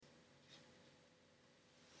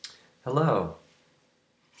Hello,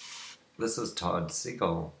 this is Todd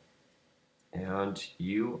Siegel, and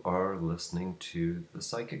you are listening to The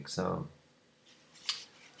Psychic Zone.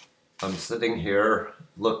 I'm sitting here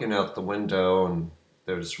looking out the window, and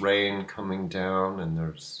there's rain coming down, and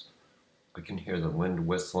I can hear the wind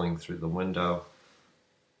whistling through the window.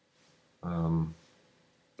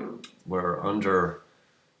 We're under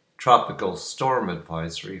tropical storm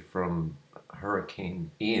advisory from Hurricane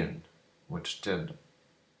Ian, which did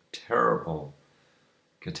terrible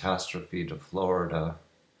catastrophe to Florida.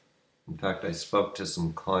 In fact, I spoke to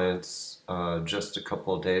some clients just a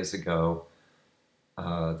couple of days ago.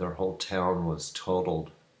 Their whole town was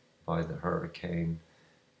totaled by the hurricane.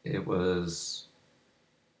 It's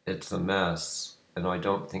a mess, and I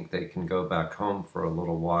don't think they can go back home for a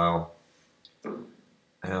little while.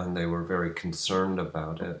 And they were very concerned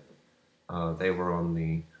about it. They were on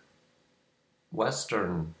the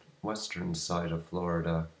western side of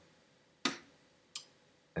Florida,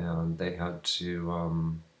 and they had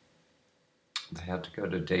to go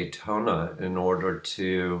to Daytona in order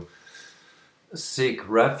to seek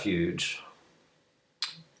refuge.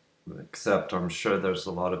 Except I'm sure there's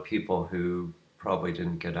a lot of people who probably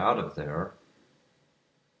didn't get out of there.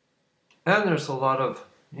 And there's a lot of,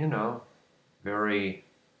 very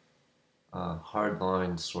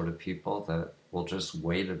hardline sort of people that will just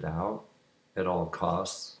wait it out at all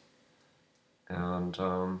costs.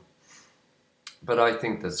 And but I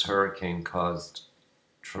think this hurricane caused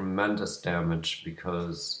tremendous damage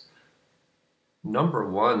because, number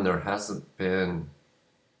one, there hasn't been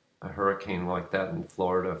a hurricane like that in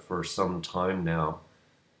Florida for some time now.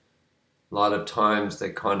 A lot of times they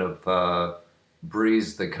kind of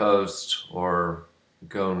breeze the coast or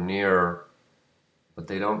go near, but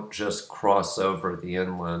they don't just cross over the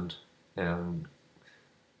inland and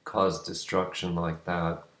cause destruction like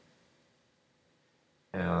that.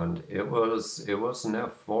 And it was an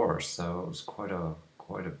F4, so it was quite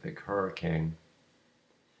a big hurricane.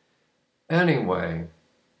 Anyway,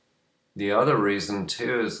 the other reason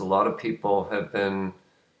too is a lot of people have been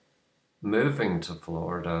moving to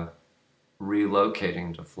Florida,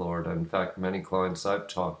 relocating to Florida. In fact, many clients I've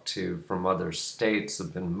talked to from other states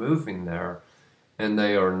have been moving there, and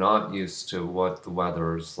they are not used to what the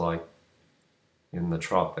weather is like in the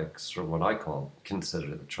tropics, or what I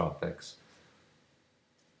consider the tropics.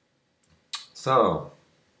 So,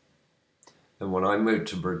 and when I moved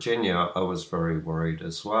to Virginia, I was very worried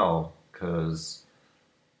as well, because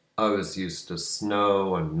I was used to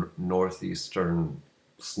snow and northeastern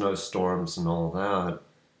snowstorms and all that.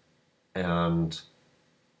 And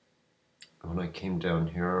when I came down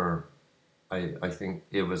here, I think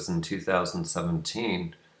it was in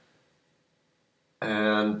 2017,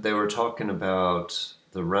 and they were talking about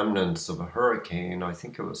the remnants of a hurricane. I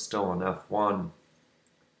think it was still an F1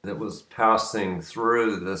 that was passing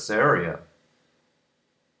through this area.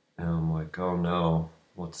 And I'm like, oh no,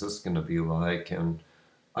 what's this going to be like? And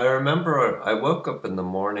I remember I woke up in the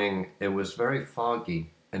morning, it was very foggy,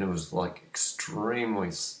 and it was like extremely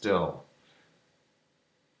still.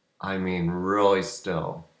 I mean, really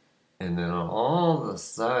still. And then all of a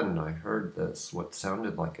sudden I heard what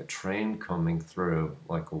sounded like a train coming through,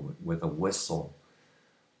 with a whistle,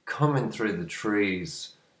 coming through the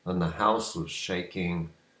trees, and the house was shaking,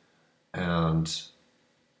 and,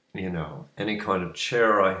 any kind of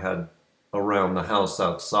chair I had around the house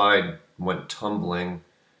outside went tumbling.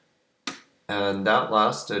 And that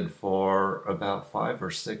lasted for about 5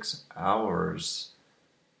 or 6 hours.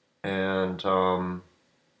 And I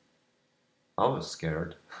was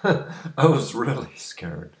scared. I was really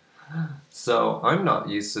scared. So I'm not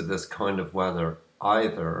used to this kind of weather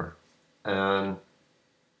either. And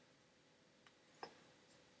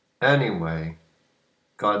anyway,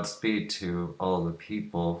 Godspeed to all the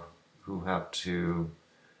people who have to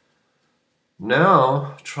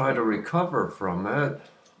now try to recover from it.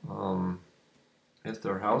 If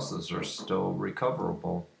their houses are still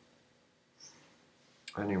recoverable.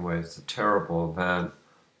 Anyway, it's a terrible event.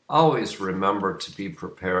 Always remember to be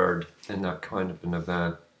prepared in that kind of an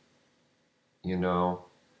event.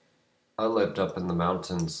 I lived up in the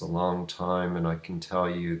mountains a long time, and I can tell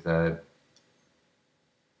you that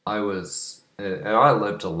I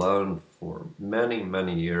lived alone for many,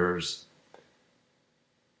 many years,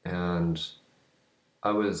 and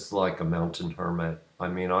I was like a mountain hermit. I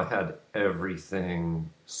mean, I had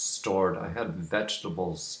everything stored. I had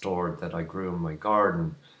vegetables stored that I grew in my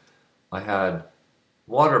garden. I had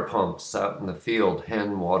water pumps out in the field,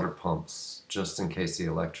 hand water pumps, just in case the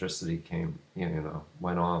electricity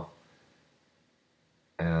went off.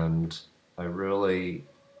 And I really,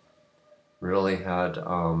 really had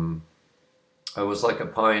I was like a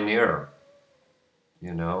pioneer.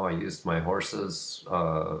 You know, I used my horses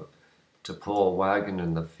to pull a wagon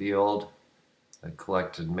in the field. I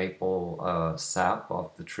collected maple sap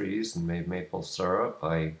off the trees and made maple syrup.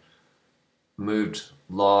 I moved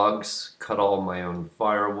logs, cut all my own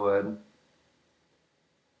firewood,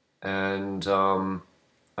 and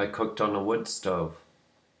I cooked on a wood stove.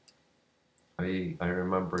 I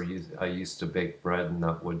remember I used to bake bread in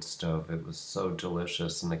that wood stove. It was so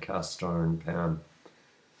delicious in a cast iron pan.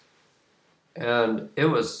 And it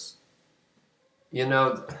was, you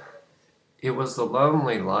know, it was a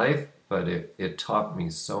lonely life, but it taught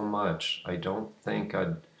me so much. I don't think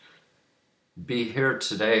I'd be here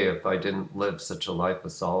today if I didn't live such a life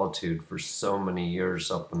of solitude for so many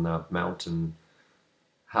years up in that mountain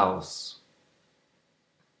house.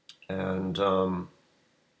 And,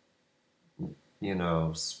 you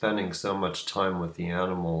know, spending so much time with the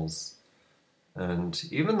animals and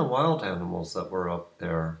even the wild animals that were up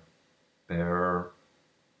there. Bear,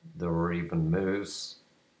 there were even moose,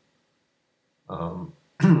 um,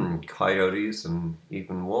 coyotes, and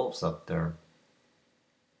even wolves up there.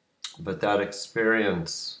 But that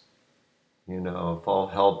experience, you know, if all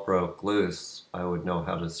hell broke loose, I would know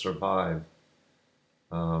how to survive.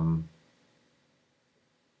 Um,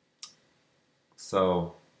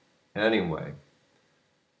 so, anyway,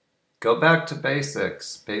 go back to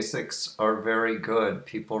basics. Basics are very good.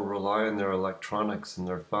 People rely on their electronics and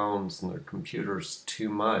their phones and their computers too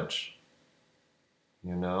much.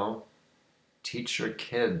 You know, teach your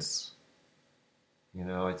kids. You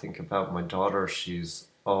know, I think about my daughter, she's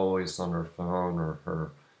always on her phone or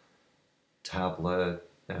her tablet,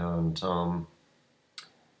 and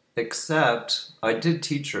except I did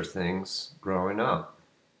teach her things growing up.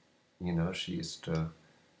 You know, she used to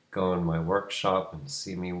go in my workshop and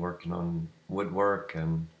see me working on woodwork,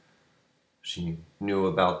 and she knew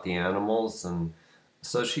about the animals, and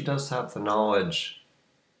so she does have the knowledge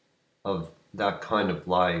of that kind of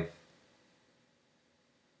life.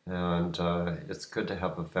 And it's good to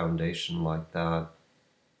have a foundation like that.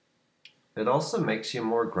 It also makes you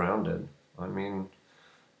more grounded. I mean,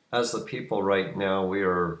 as the people right now, we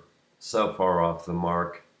are so far off the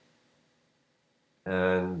mark.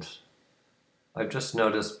 And I've just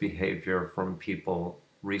noticed behavior from people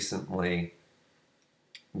recently.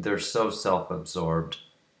 They're so self-absorbed.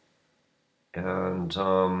 And,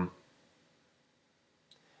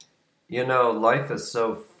 you know, life is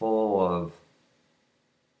so full of,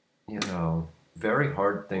 you know, very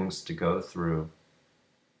hard things to go through.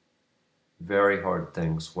 Very hard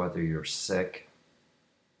things, whether you're sick,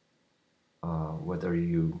 whether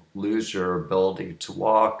you lose your ability to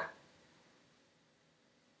walk,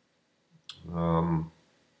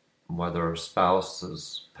 whether a spouse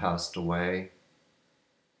has passed away,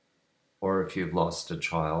 or if you've lost a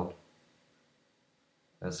child.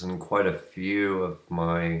 As in quite a few of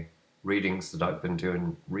my readings that I've been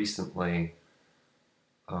doing recently,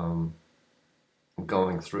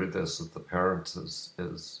 going through this with the parents is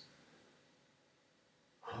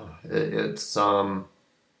it's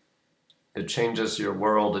it changes your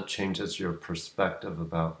world, it changes your perspective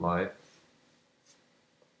about life.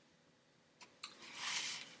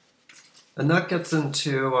 And that gets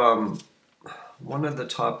into one of the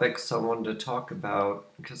topics I wanted to talk about,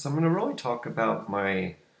 because I'm going to really talk about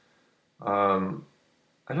my, I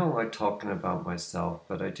don't like talking about myself,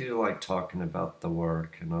 but I do like talking about the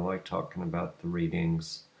work, and I like talking about the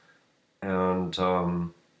readings, and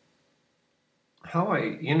how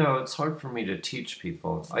you know, it's hard for me to teach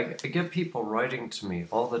people. I get people writing to me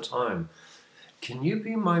all the time. Can you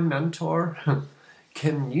be my mentor?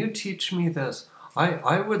 Can you teach me this?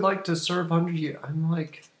 I would like to serve under you. I'm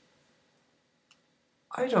like,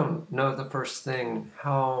 I don't know the first thing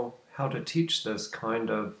how to teach this kind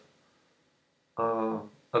of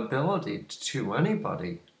ability to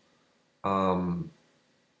anybody. I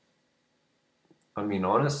mean,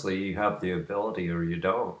 honestly, you have the ability or you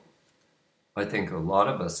don't. I think a lot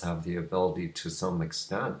of us have the ability to some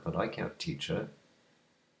extent, but I can't teach it.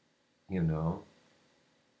 You know,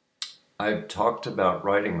 I've talked about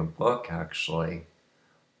writing a book actually,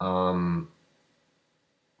 and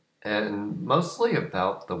mostly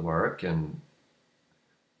about the work and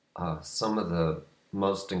some of the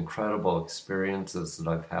most incredible experiences that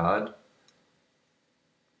I've had.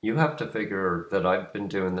 You have to figure that I've been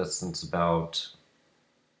doing this since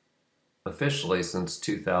officially since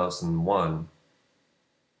 2001.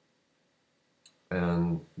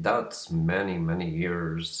 And that's many, many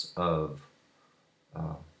years of,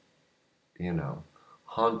 uh, you know,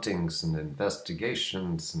 hauntings and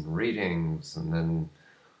investigations and readings, and then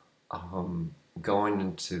going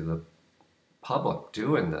into the public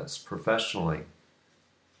doing this professionally.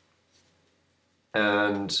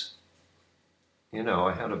 And,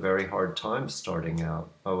 I had a very hard time starting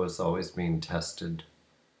out. I was always being tested.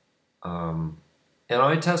 And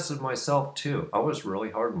I tested myself too. I was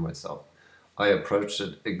really hard on myself. I approached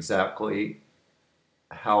it exactly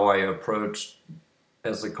how I approached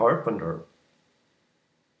as a carpenter.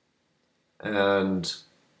 And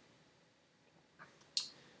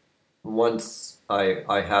once I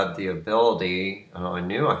had the ability, and I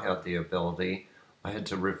knew I had the ability, I had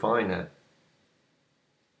to refine it.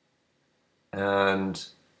 And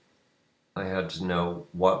I had to know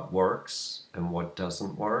what works and what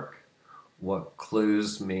doesn't work, what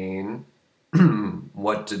clues mean,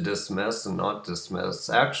 what to dismiss and not dismiss.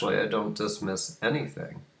 Actually, I don't dismiss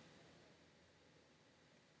anything.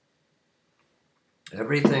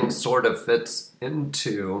 Everything sort of fits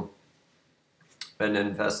into an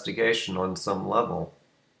investigation on some level.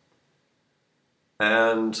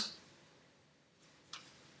 And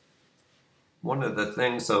one of the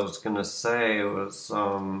things I was going to say was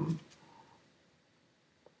I'm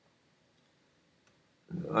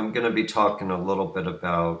going to be talking a little bit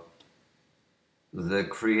about the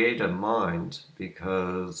creative mind,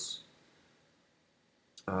 because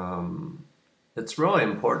it's really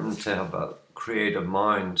important to have a creative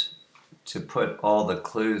mind to put all the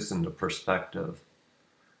clues into perspective.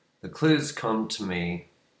 The clues come to me,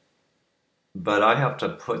 but I have to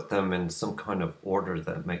put them in some kind of order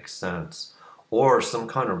that makes sense, or some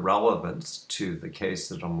kind of relevance to the case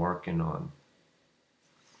that I'm working on.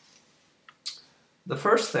 The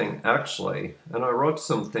first thing, actually, and I wrote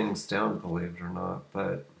some things down, believe it or not,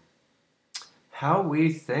 but how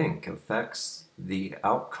we think affects the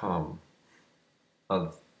outcome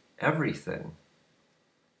of everything.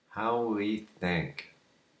 How we think.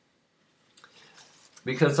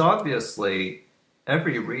 Because obviously,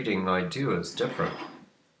 every reading I do is different.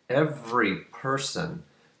 Every person.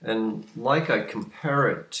 And like I compare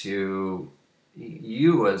it to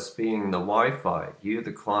you as being the Wi-Fi, you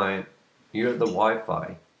the client, you're the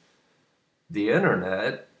Wi-Fi. The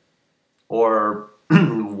internet, or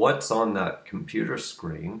what's on that computer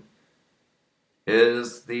screen,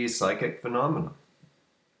 is the psychic phenomena.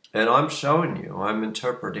 And I'm showing you, I'm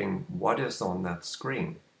interpreting what is on that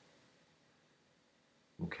screen.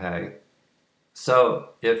 Okay? So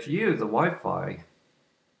if you, the Wi-Fi,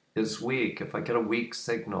 is weak, if I get a weak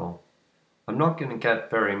signal, I'm not going to get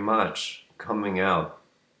very much coming out,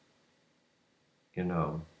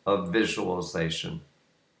 of visualization.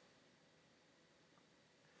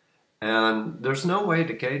 And there's no way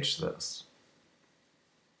to gauge this.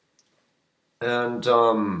 And,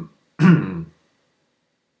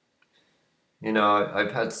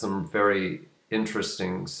 I've had some very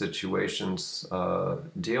interesting situations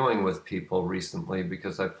dealing with people recently,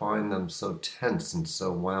 because I find them so tense and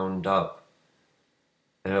so wound up.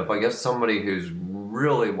 And if I get somebody who's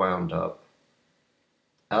really wound up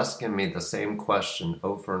asking me the same question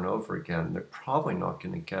over and over again, they're probably not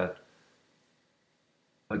going to get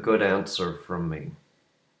a good answer from me.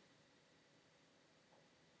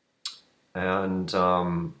 And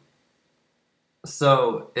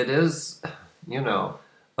so it is,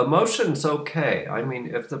 emotion's okay. I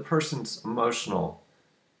mean, if the person's emotional,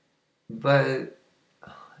 but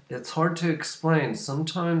it's hard to explain.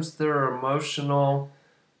 Sometimes they're emotional,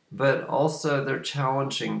 but also they're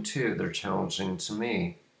challenging too. They're challenging to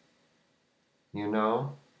me,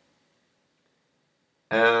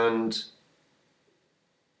 And,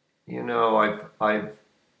 I've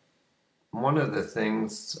one of the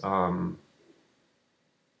things, I'm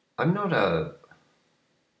not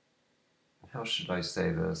how should I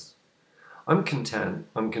say this? I'm content.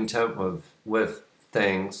 I'm content with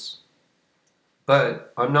things,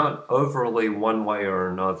 but I'm not overly one way or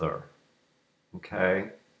another. Okay?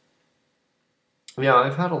 Yeah,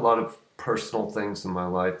 I've had a lot of personal things in my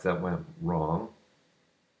life that went wrong.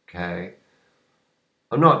 Okay?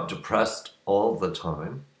 I'm not depressed all the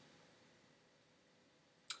time.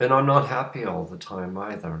 And I'm not happy all the time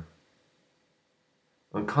either.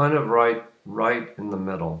 I'm kind of right in the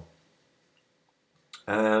middle.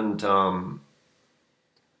 And I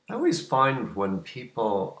always find when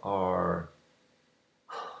people are,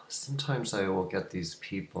 sometimes I will get these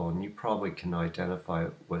people, and you probably can identify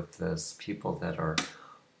with this, people that are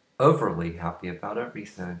overly happy about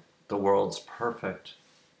everything. The world's perfect.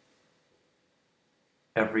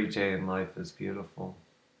 Every day in life is beautiful.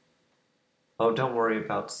 Oh, don't worry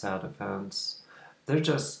about sad events. They're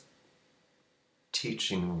just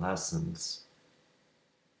teaching lessons.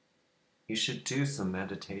 You should do some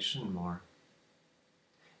meditation more.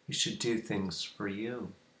 You should do things for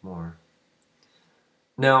you more.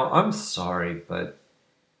 Now, I'm sorry, but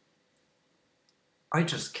I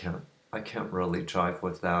just can't. I can't really jive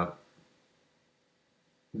with that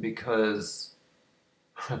because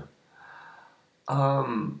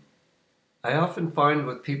um, I often find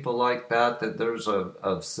with people like that there's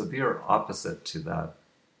a severe opposite to that.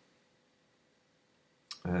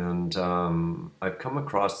 And I've come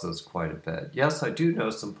across this quite a bit. Yes, I do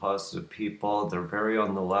know some positive people. They're very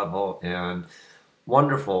on the level and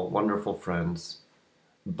wonderful, wonderful friends.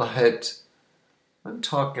 But I'm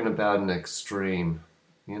talking about an extreme,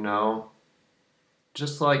 you know?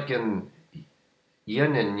 Just like in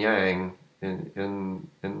yin and yang in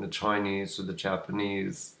the Chinese or the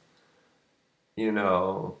Japanese, you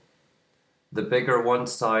know, the bigger one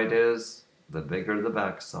side is, the bigger the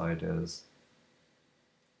back side is.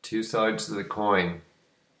 Two sides of the coin.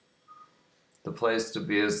 The place to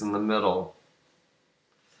be is in the middle.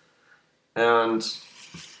 And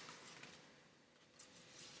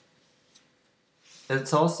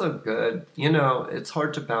it's also good, you know, it's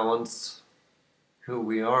hard to balance who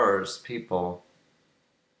we are as people.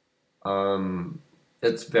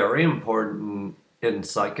 It's very important in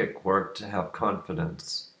psychic work to have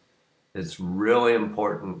confidence. It's really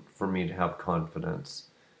important for me to have confidence.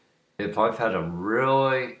 If I've had a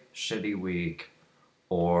really shitty week,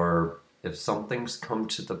 or if something's come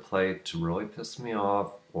to the plate to really piss me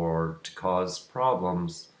off or to cause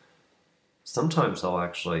problems, sometimes I'll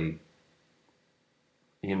actually,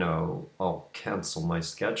 you know, I'll cancel my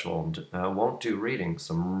schedule and I won't do readings.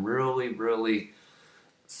 I'm really, really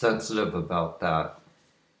sensitive about that.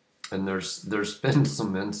 And there's been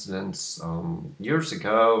some incidents years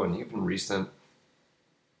ago and even recent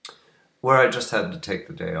where I just had to take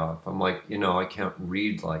the day off. I'm like, you know, I can't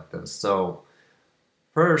read like this. So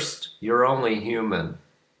first, you're only human.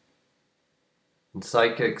 And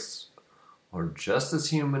psychics are just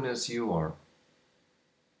as human as you are.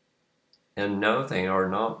 And no, they are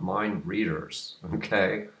not mind readers,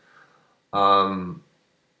 okay? And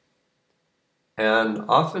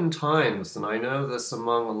oftentimes, and I know this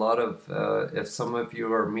among a lot of, if some of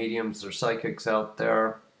you are mediums or psychics out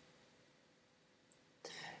there,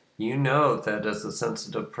 you know that as a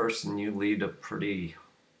sensitive person, you lead a pretty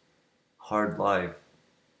hard life.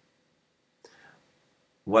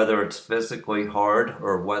 Whether it's physically hard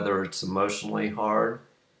or whether it's emotionally hard,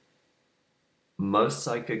 most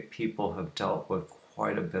psychic people have dealt with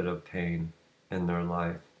quite a bit of pain in their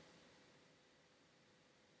life.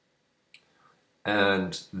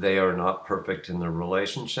 And they are not perfect in their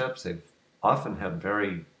relationships. They've often had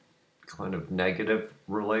very kind of negative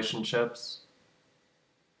relationships.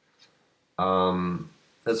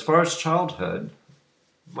 As far as childhood,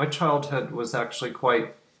 my childhood was actually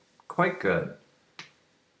quite good.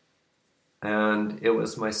 And it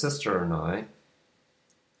was my sister and I.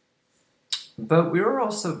 But we were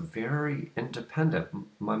also very independent.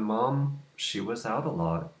 My mom, she was out a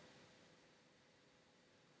lot.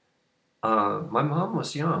 My mom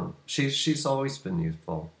was young. She's always been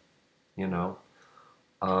youthful, you know.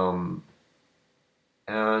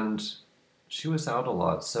 And she was out a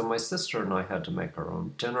lot. So my sister and I had to make our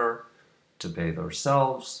own dinner, to bathe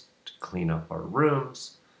ourselves, to clean up our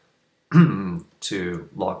rooms, to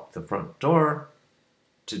lock the front door,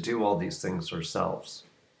 to do all these things ourselves.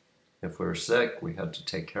 If we were sick, we had to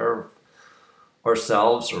take care of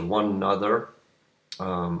ourselves or one another.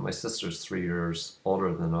 My sister's 3 years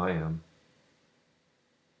older than I am.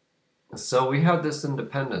 So we had this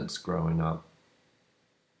independence growing up.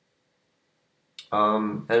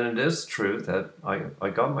 And it is true that I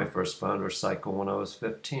got my first motorcycle when I was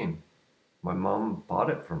 15. My mom bought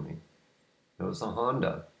it for me. It was a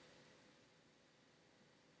Honda.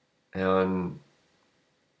 And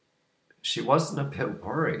she wasn't a bit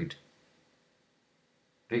worried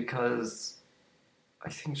because I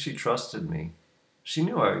think she trusted me. She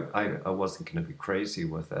knew I wasn't going to be crazy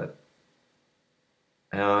with it.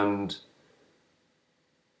 And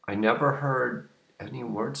I never heard any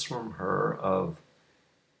words from her of,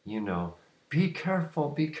 you know, be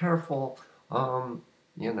careful, you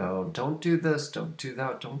know, don't do this, don't do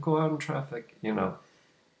that, don't go out in traffic, you know.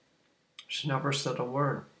 She never said a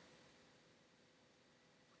word.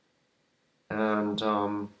 And,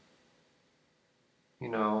 you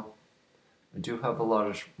know, I do have a lot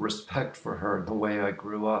of respect for her and the way I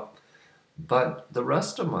grew up. But the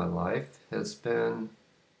rest of my life has been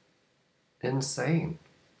insane.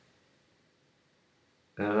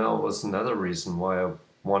 And that was another reason why I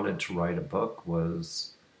wanted to write a book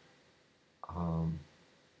was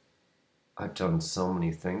I've done so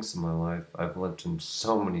many things in my life. I've lived in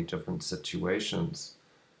so many different situations.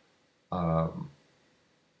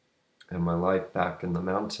 In my life back in the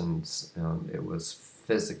mountains, and it was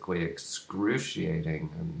physically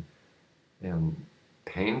excruciating and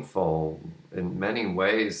painful in many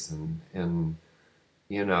ways. And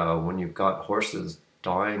when you've got horses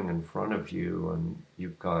dying in front of you, and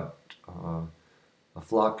you've got a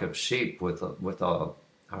flock of sheep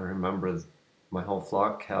I remember my whole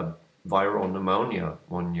flock had viral pneumonia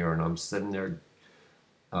one year, and I'm sitting there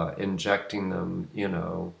injecting them,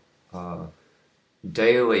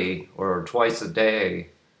 daily or twice a day.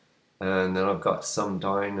 And then I've got some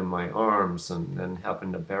dying in my arms, and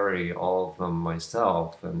having to bury all of them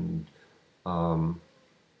myself. And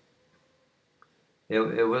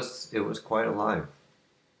it was quite a life.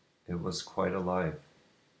 It was quite a life.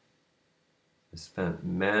 I spent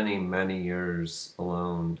many, many years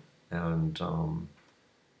alone, and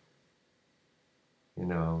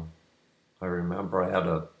I remember I had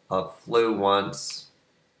a flu once,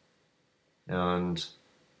 and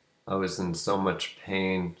I was in so much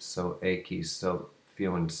pain, so achy, so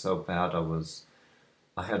feeling so bad.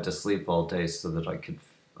 I had to sleep all day so that I could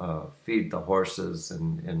feed the horses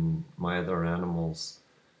and my other animals,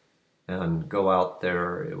 and go out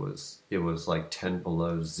there. It was like 10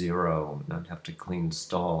 below zero, and I'd have to clean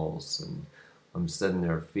stalls, and I'm sitting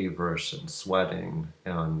there feverish and sweating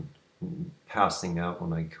and passing out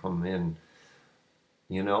when I come in.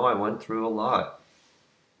 I went through a lot.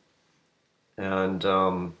 And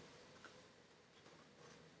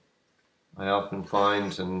I often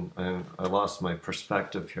find, and I lost my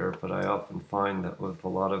perspective here, but I often find that with a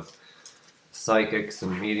lot of psychics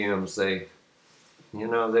and mediums, they've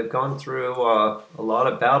gone through a lot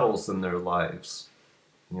of battles in their lives.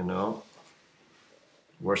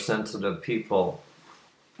 We're sensitive people.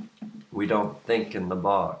 We don't think in the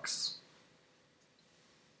box.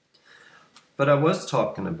 But I was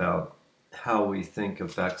talking about how we think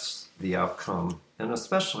affects the outcome, and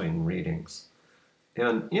especially in readings.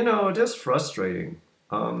 And, it is frustrating.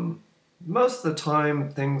 Most of the time,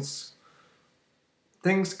 things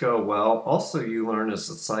go well. Also, you learn as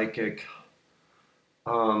a psychic,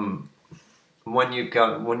 when you've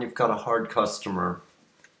got a hard customer,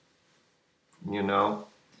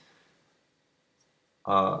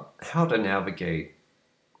 how to navigate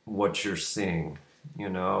what you're seeing,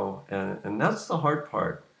 and that's the hard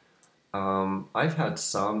part. I've had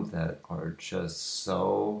some that are just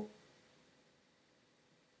so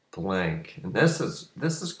blank, and this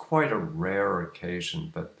is quite a rare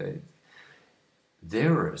occasion, but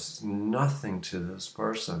there is nothing to this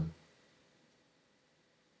person.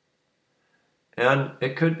 And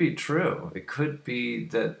it could be true. It could be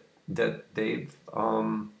that they've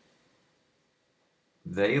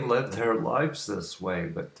they live their lives this way,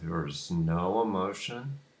 but there's no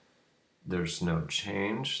emotion, there's no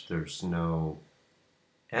change, there's no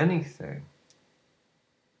anything.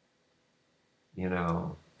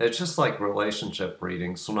 It's just like relationship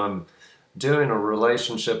readings. When I'm doing a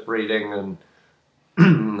relationship reading, and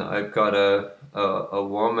I've got a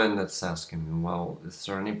woman that's asking me, well, is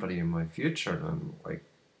there anybody in my future? And I'm like,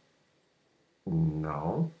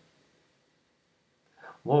 no.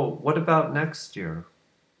 Well, what about next year?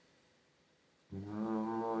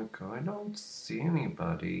 I'm like, I don't see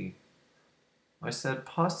anybody. I said,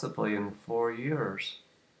 possibly in 4 years.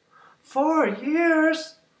 4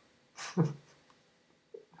 years?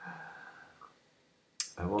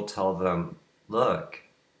 I will tell them, look,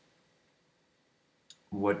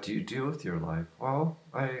 what do you do with your life? Well,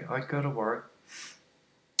 I go to work.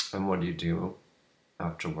 And what do you do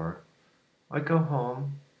after work? I go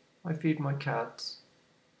home. I feed my cats.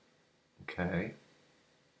 Okay.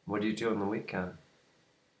 What do you do on the weekend?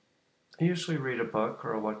 I usually read a book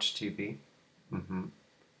or I watch TV. Mm-hmm.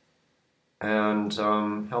 And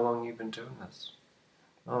how long have you been doing this?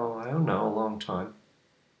 Oh, I don't know, a long time.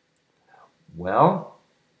 Well,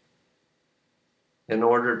 in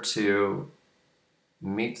order to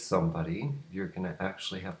meet somebody, you're going to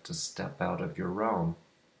actually have to step out of your realm.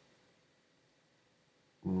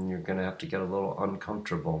 And you're going to have to get a little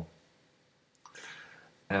uncomfortable.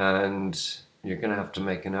 And you're going to have to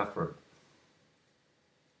make an effort.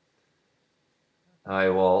 I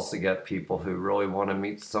will also get people who really want to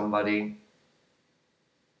meet somebody,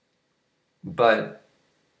 but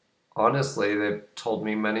honestly, they've told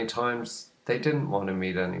me many times they didn't want to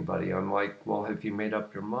meet anybody. I'm like, well, have you made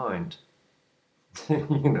up your mind?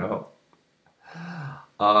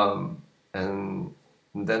 And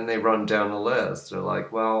then they run down a list. They're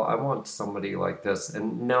like, well, I want somebody like this.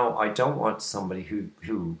 And no, I don't want somebody who's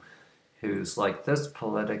like this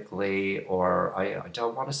politically, or I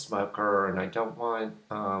don't want a smoker, and I don't want,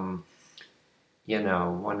 I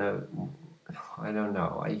don't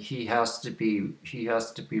know. He has to be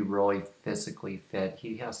really physically fit.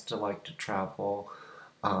 He has to like to travel.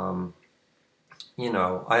 um,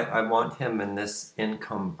 I want him in this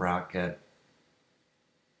income bracket.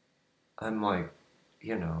 I'm like,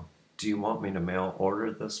 do you want me to mail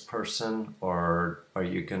order this person, or are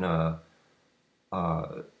you gonna, uh,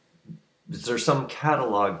 is there some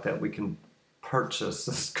catalog that we can purchase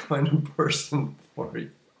this kind of person for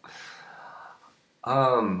you?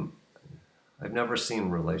 Um, I've never seen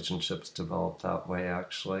relationships develop that way,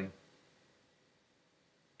 actually.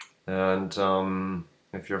 And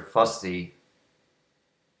if you're fussy,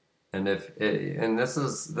 and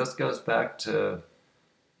this goes back to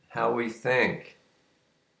how we think,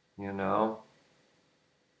 you know,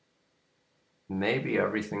 maybe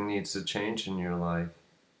everything needs to change in your life.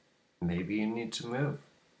 Maybe you need to move.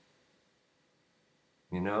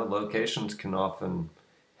 Locations can often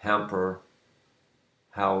hamper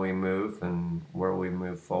how we move and where we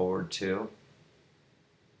move forward to.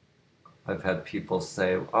 I've had people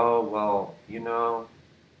say, oh, well,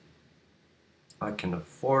 I can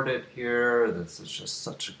afford it here. This is just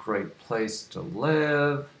such a great place to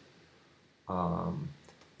live. Um,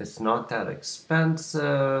 it's not that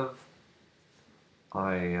expensive.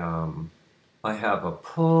 I have a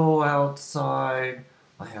pool outside.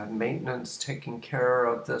 I have maintenance taking care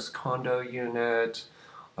of this condo unit.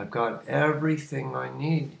 I've got everything I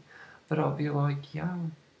need. But I'll be like, yeah,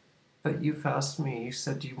 but you've asked me, you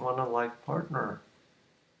said you want a life partner.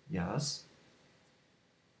 Yes.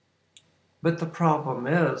 But the problem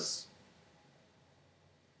is,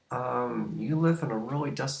 you live in a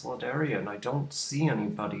really desolate area, and I don't see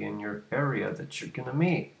anybody in your area that you're going to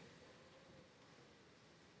meet.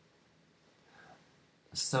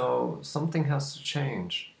 So something has to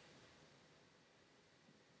change,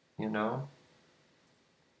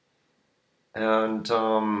 And,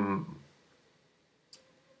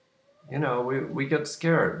 we get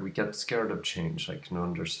scared. We get scared of change. I can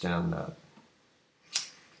understand that.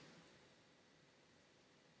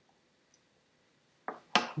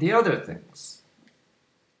 The other things.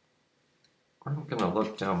 I'm going to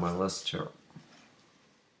look down my list here.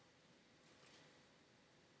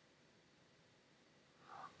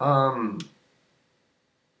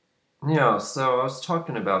 So I was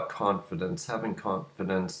talking about confidence, having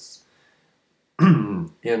confidence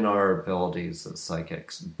in our abilities as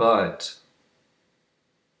psychics, but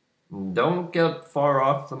don't get far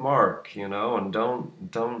off the mark, and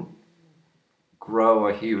don't grow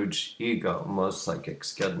a huge ego. Most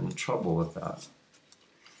psychics get in trouble with that.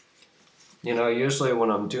 Usually when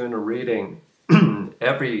I'm doing a reading,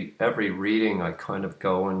 every reading I kind of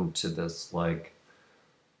go into this like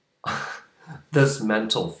this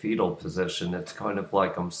mental fetal position. It's kind of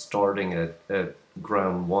like I'm starting at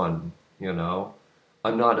ground one,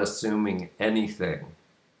 I'm not assuming anything.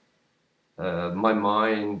 My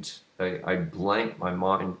mind, I blank my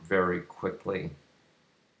mind very quickly.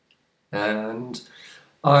 And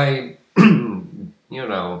I, I'm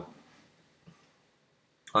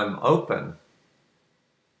open.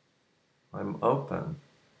 I'm open.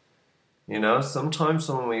 Sometimes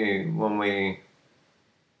when we,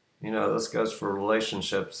 this goes for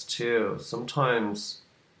relationships too. Sometimes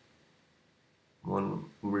when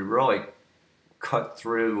we really cut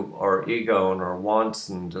through our ego and our wants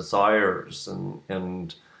and desires and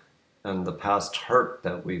the past hurt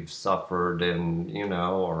that we've suffered and,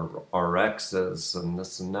 our exes and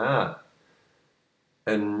this and that,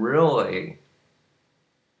 and really,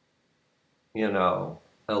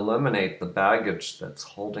 eliminate the baggage that's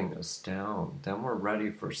holding us down, then we're ready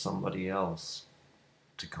for somebody else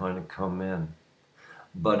to kind of come in.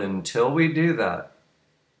 But until we do that,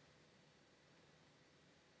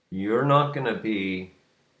 you're not going to be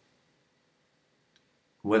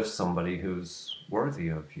with somebody who's worthy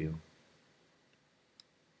of you.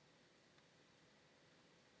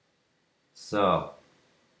 So,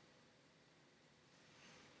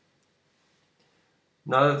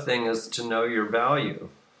 another thing is to know your value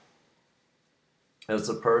as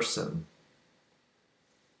a person.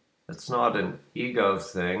 It's not an ego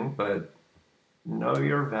thing, but know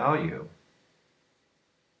your value.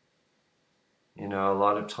 A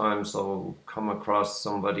lot of times I'll come across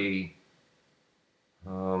somebody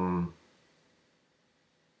who's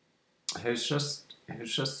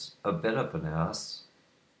just a bit of an ass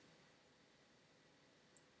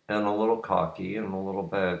and a little cocky and a little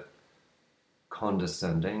bit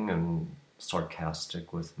condescending and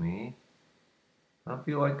sarcastic with me. I'd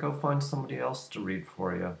be like, go find somebody else to read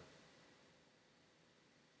for you.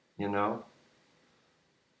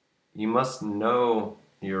 You must know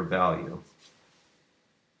your value.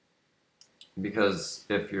 Because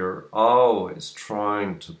if you're always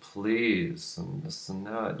trying to please and this and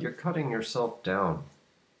that, you're cutting yourself down,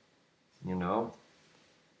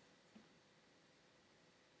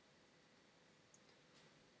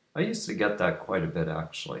 I used to get that quite a bit,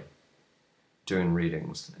 actually, doing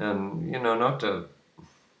readings. And, I'm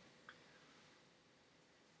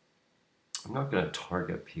not going to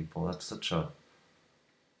target people. That's such a,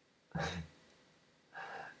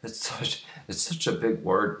 it's such a big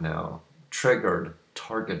word now. Triggered,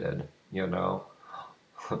 targeted,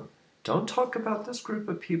 Don't talk about this group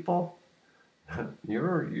of people.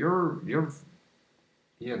 You're, you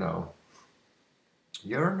know,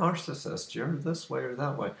 you're a narcissist. You're this way or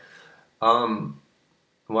that way.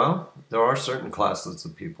 Well, there are certain classes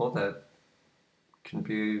of people that can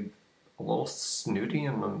be a little snooty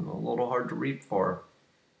and a little hard to read for.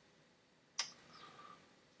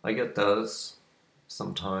 I get those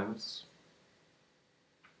sometimes.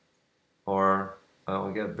 Or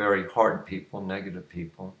I'll get very hard people, negative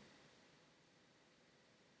people.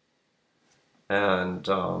 And,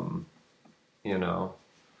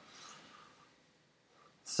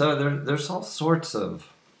 so there's all sorts of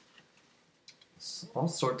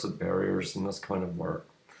barriers in this kind of work.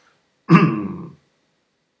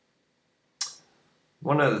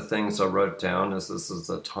 One of the things I wrote down is this is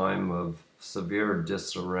a time of severe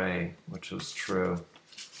disarray, which is true.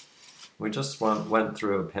 We just went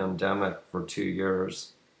through a pandemic for 2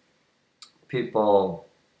 years. People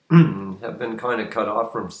have been kind of cut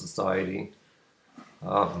off from society.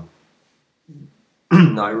 I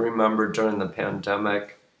remember during the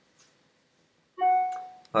pandemic,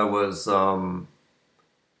 I was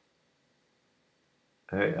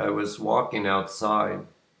walking outside.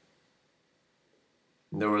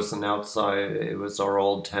 There was an outside, it was our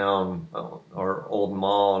old town, our old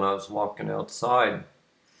mall, and I was walking outside.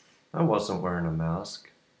 I wasn't wearing a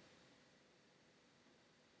mask.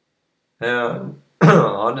 And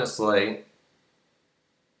honestly,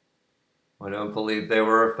 I don't believe they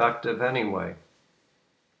were effective anyway.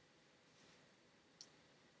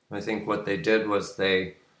 I think what they did was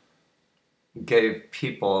they gave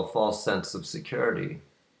people a false sense of security.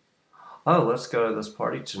 Oh, let's go to this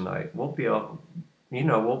party tonight. We'll be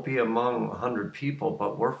among 100 people,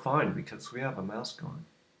 but we're fine because we have a mask on.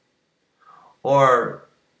 Or,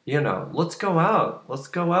 let's go out. Let's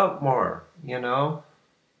go out more, We're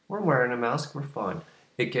wearing a mask, we're fine.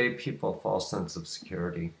 It gave people a false sense of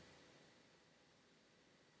security.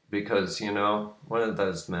 Because, one of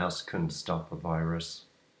those masks couldn't stop a virus.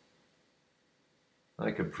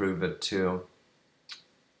 I could prove it too.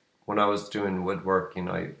 When I was doing woodworking,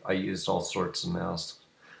 I used all sorts of masks.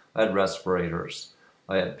 I had respirators.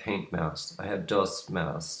 I had paint masks. I had dust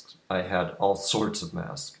masks. I had all sorts of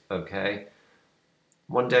masks, okay?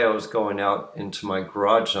 One day I was going out into my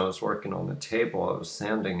garage and I was working on the table. I was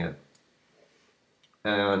sanding it.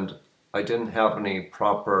 And I didn't have any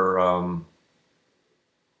proper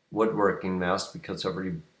woodworking masks because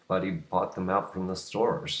everybody bought them out from the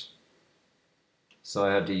stores. So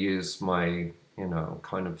I had to use my,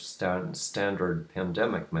 kind of standard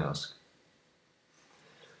pandemic mask.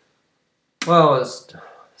 Well, I was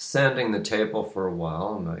sanding the table for a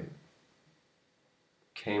while, and I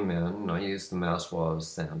came in, and I used the mask while I was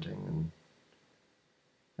sanding, and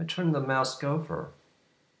I turned the mask over.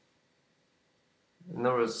 And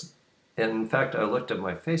in fact, I looked at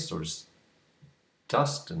my face, there was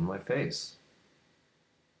dust in my face.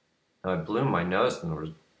 And I blew my nose, and there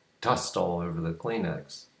was dust all over the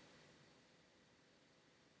Kleenex.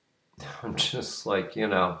 I'm just like,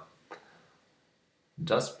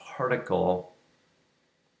 dust particle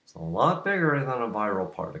is a lot bigger than a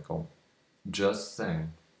viral particle. Just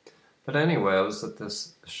saying. But anyway, I was at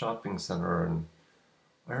this shopping center and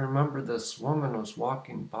I remember this woman was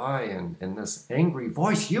walking by and in this angry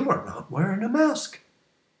voice, "You are not wearing a mask."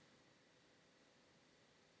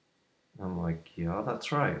 I'm like, yeah,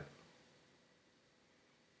 that's right.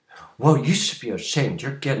 "Well, you should be ashamed.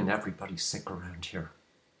 You're getting everybody sick around here."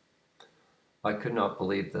 I could not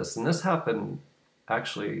believe this. And this happened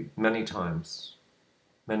actually many times.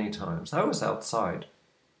 Many times. I was outside.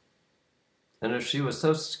 And if she was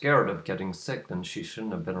so scared of getting sick, then she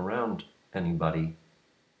shouldn't have been around anybody.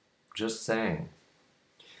 Just saying.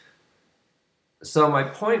 So my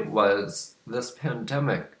point was, this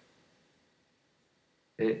pandemic,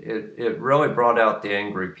 it really brought out the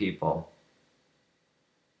angry people.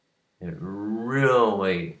 It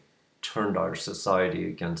really turned our society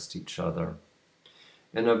against each other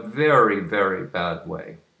in a very, very bad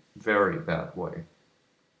way. Very bad way.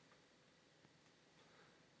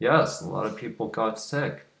 Yes, a lot of people got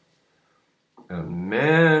sick. And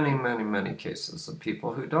many, many, many cases of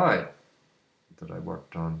people who died that I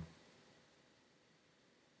worked on.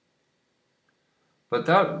 But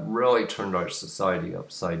that really turned our society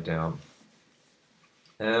upside down.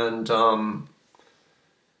 And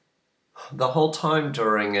the whole time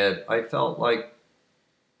during it, I felt like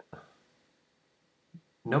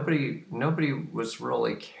nobody was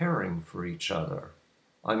really caring for each other.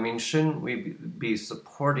 I mean, shouldn't we be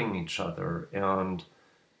supporting each other and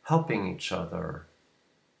helping each other?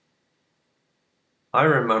 I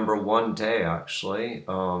remember one day actually,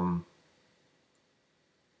 I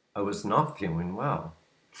was not feeling well.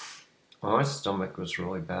 My stomach was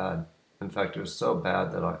really bad. In fact, it was so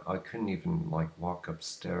bad that I couldn't even like walk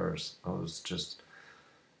upstairs. I was just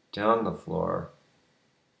down the floor.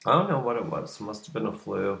 I don't know what it was. It must have been a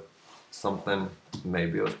flu, something.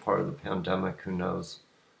 Maybe it was part of the pandemic. Who knows?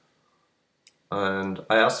 And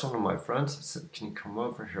I asked one of my friends. I said, "Can you come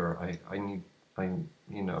over here? I need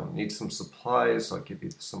some supplies. I'll give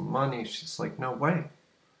you some money." She's like, "No way.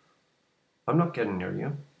 I'm not getting near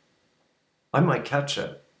you. I might catch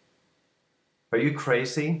it. Are you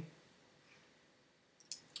crazy?"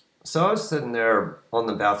 So I was sitting there on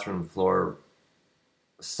the bathroom floor,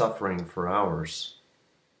 suffering for hours,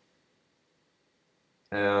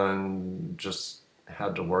 and just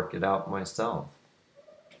had to work it out myself.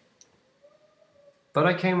 But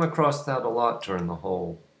I came across that a lot during the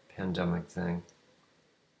whole pandemic thing.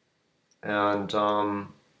 And now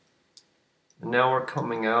we're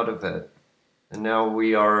coming out of it. And now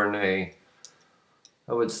we are in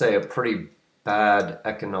I would say, a pretty bad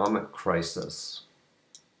economic crisis.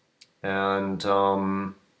 And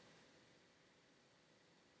I'm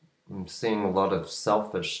seeing a lot of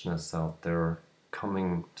selfishness out there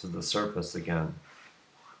coming to the surface again.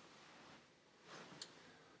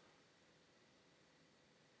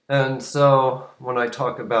 And so when I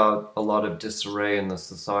talk about a lot of disarray in the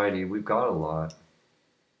society, we've got a lot.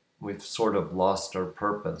 We've sort of lost our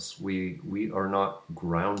purpose. We are not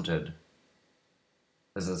grounded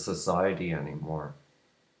as a society anymore.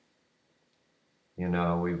 You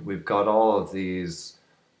know, we've got all of these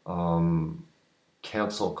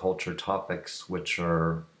cancel culture topics which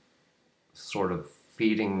are sort of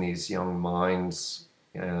feeding these young minds,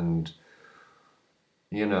 and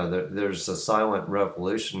you know, there's a silent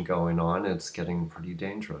revolution going on. It's getting pretty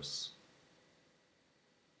dangerous.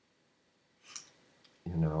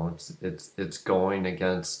 You know, it's going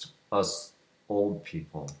against us old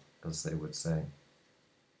people, as they would say,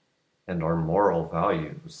 and our moral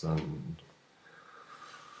values. And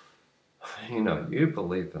you know, you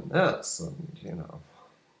believe in this, and you know.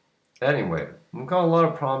 Anyway, we've got a lot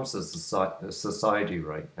of problems as a society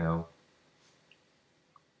right now.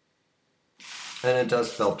 And it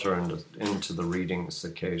does filter into the readings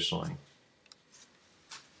occasionally.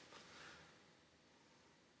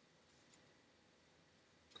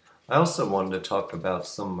 I also wanted to talk about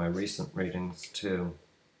some of my recent readings too.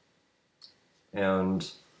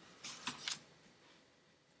 And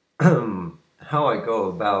how I go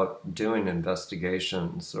about doing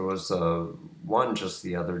investigations. There was one just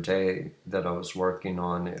the other day that I was working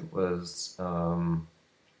on. It was,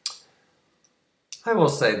 I will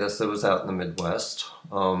say this, it was out in the Midwest,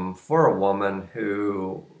 for a woman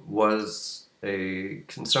who was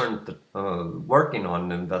concerned working on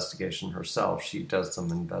an investigation herself. She does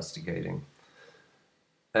some investigating.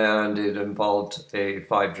 And it involved a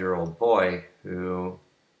 5-year-old boy who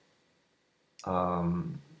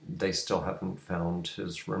they still haven't found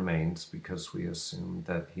his remains because we assume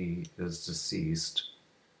that he is deceased.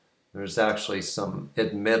 There's actually some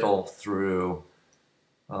admittal through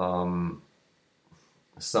one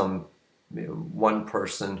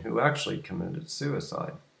person who actually committed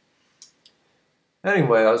suicide.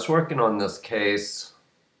 Anyway, I was working on this case,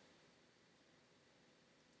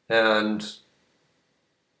 and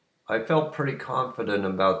I felt pretty confident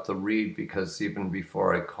about the read because even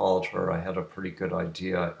before I called her, I had a pretty good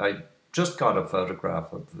idea. I just got a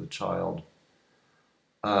photograph of the child.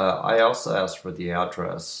 I also asked for the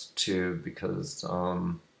address too because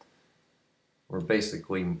we're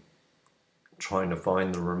basically trying to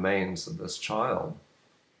find the remains of this child.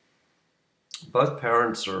 Both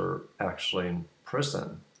parents are actually in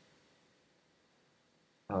prison.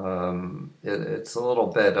 It's a little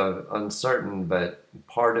bit uncertain, but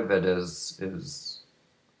part of it is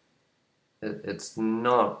it's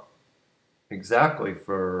not exactly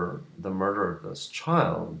for the murder of this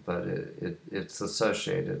child, but it's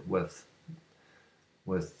associated with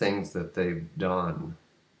things that they've done.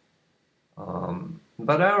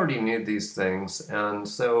 But I already knew these things, and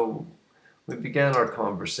so we began our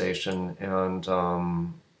conversation, and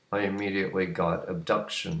I immediately got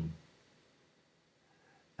abduction.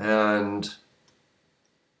 And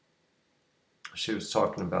she was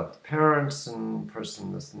talking about the parents and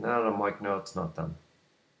person this and that. I'm like, no, it's not them.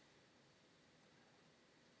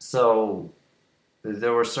 So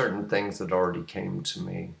there were certain things that already came to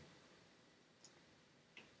me.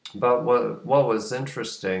 But what was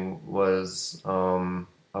interesting was I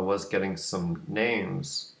was getting some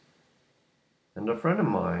names, and a friend of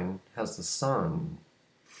mine has a son,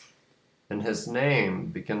 and his name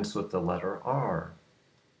begins with the letter R.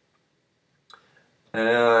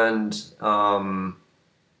 And I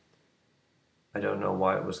don't know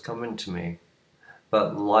why it was coming to me,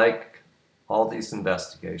 but like all these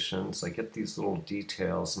investigations, I get these little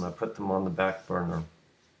details and I put them on the back burner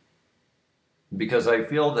because I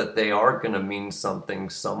feel that they are going to mean something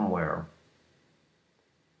somewhere.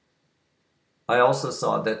 I also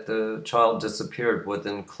saw that the child disappeared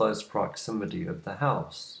within close proximity of the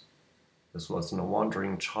house. This wasn't a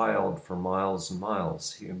wandering child for miles and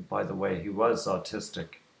miles. By the way, he was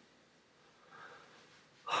autistic.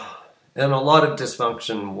 And a lot of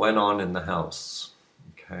dysfunction went on in the house.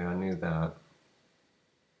 Okay, I knew that.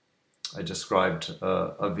 I described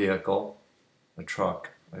a vehicle, a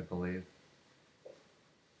truck, I believe.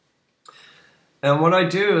 And what I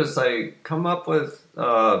do is I come up with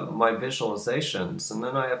my visualizations, and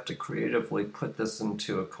then I have to creatively put this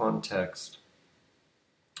into a context.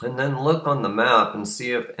 And then look on the map and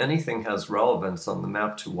see if anything has relevance on the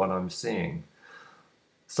map to what I'm seeing.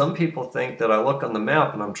 Some people think that I look on the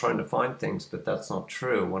map and I'm trying to find things, but that's not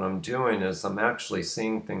true. What I'm doing is I'm actually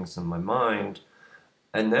seeing things in my mind,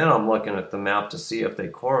 and then I'm looking at the map to see if they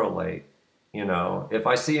correlate. You know, if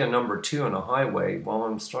I see a number 2 in a highway, well,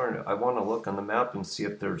 I want to look on the map and see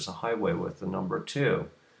if there's a highway with a number 2.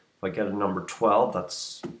 If I get a number 12,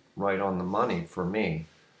 that's right on the money for me.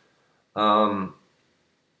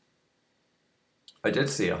 I did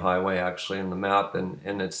see a highway actually in the map,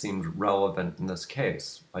 and it seemed relevant in this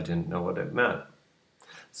case. I didn't know what it meant.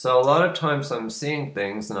 So a lot of times I'm seeing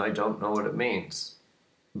things and I don't know what it means.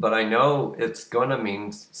 But I know it's going to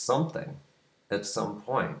mean something at some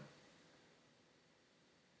point.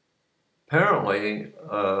 Apparently,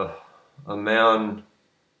 a man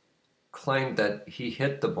claimed that he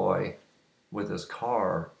hit the boy with his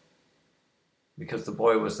car because the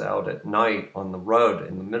boy was out at night on the road,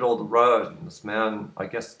 in the middle of the road, and this man, I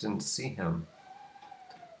guess, didn't see him.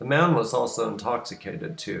 The man was also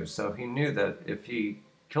intoxicated too, so he knew that if he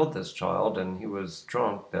killed this child and he was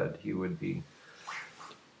drunk, that he would be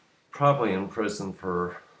probably in prison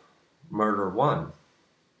for murder 1.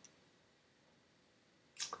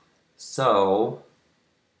 So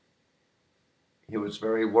he was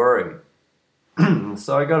very worried.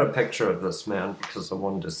 So I got a picture of this man because I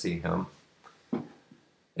wanted to see him.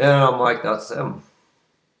 And I'm like, that's him.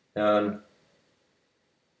 And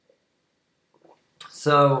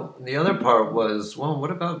so the other part was, well,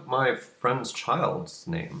 what about my friend's child's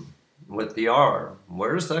name with the R?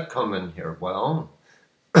 Where does that come in here? Well,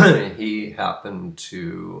 he happened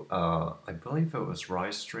to, I believe it was Rye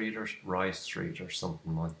Street or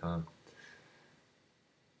something like that.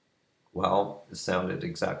 Well, it sounded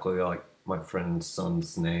exactly like my friend's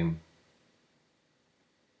son's name.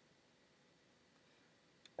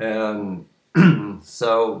 And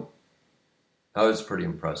so I was pretty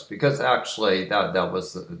impressed because actually that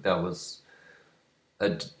was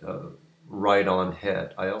a right-on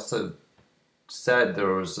hit. I also said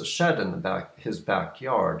there was a shed in his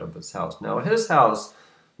backyard of his house. Now his house,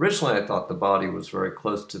 originally I thought the body was very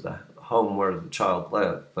close to the home where the child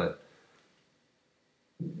lived, but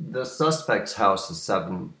the suspect's house is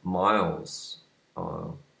 7 miles,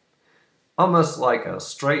 almost like a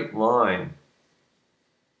straight line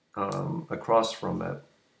across from it.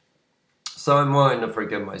 So I'm willing to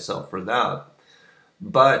forgive myself for that.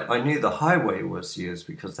 But I knew the highway was used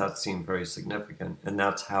because that seemed very significant, and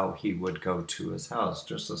that's how he would go to his house,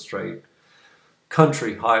 just a straight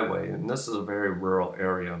country highway, and this is a very rural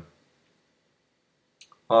area.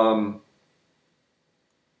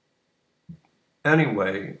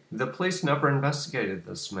 Anyway, the police never investigated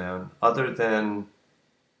this man, other than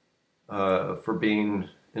for being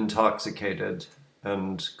intoxicated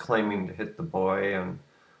and claiming to hit the boy, and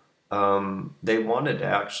they wanted to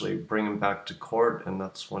actually bring him back to court, and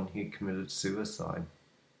that's when he committed suicide.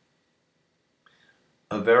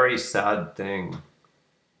 A very sad thing.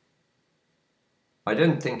 I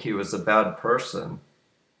didn't think he was a bad person.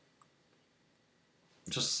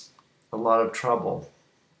 Just a lot of trouble,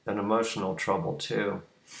 and emotional trouble too.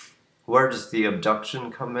 Where does the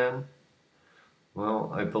abduction come in?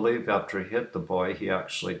 Well, I believe after he hit the boy, he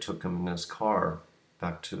actually took him in his car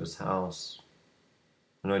back to his house.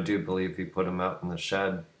 And I do believe he put him out in the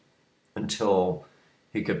shed until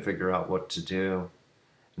he could figure out what to do.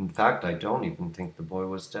 In fact, I don't even think the boy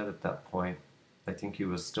was dead at that point. I think he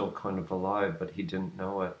was still kind of alive, but he didn't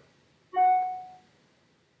know it.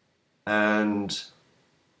 And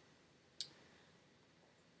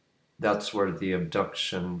that's where the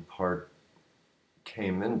abduction part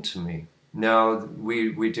came into me. Now,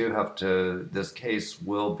 we do have to, this case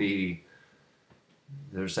will be,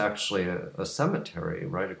 there's actually a cemetery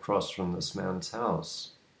right across from this man's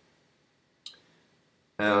house.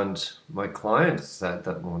 And my client said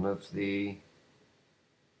that one of the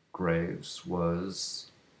graves was,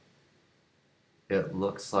 it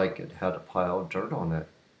looks like it had a pile of dirt on it.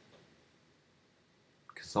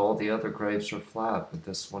 Because all the other graves are flat, but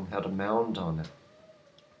this one had a mound on it.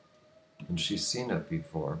 And she's seen it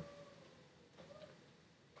before.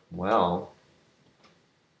 Well,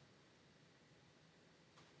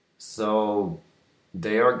 so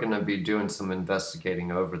they are going to be doing some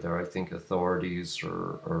investigating over there. I think authorities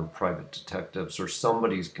or private detectives or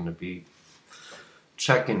somebody's going to be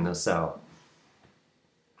checking this out.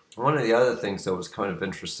 One of the other things that was kind of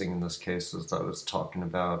interesting in this case is I was talking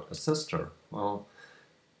about a sister. Well,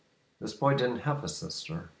 this boy didn't have a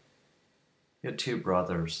sister. He had two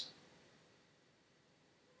brothers.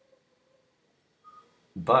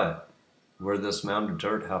 But where this mound of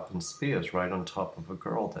dirt happens to be is right on top of a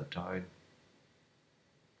girl that died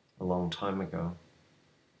a long time ago.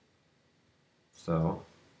 So,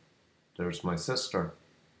 there's my sister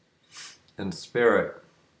in spirit.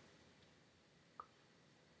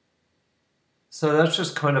 So that's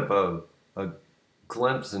just kind of a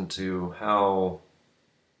glimpse into how,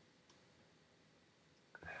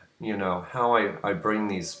 how I bring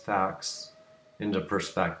these facts into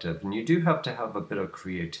perspective. And you do have to have a bit of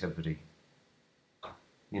creativity.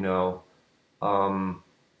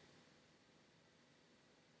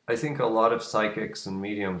 I think a lot of psychics and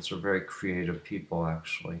mediums are very creative people,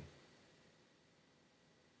 actually.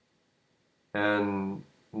 And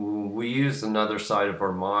we use another side of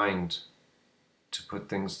our mind to put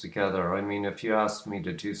things together. I mean, if you asked me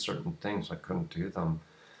to do certain things, I couldn't do them.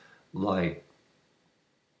 Like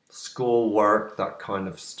schoolwork, that kind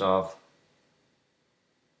of stuff.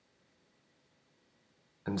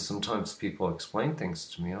 And sometimes people explain things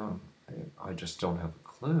to me, I just don't have a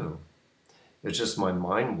clue. It's just my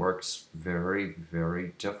mind works very,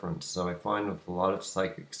 very different. So I find with a lot of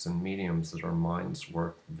psychics and mediums that our minds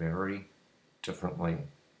work very differently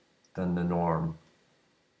than the norm.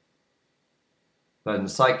 But in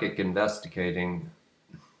psychic investigating,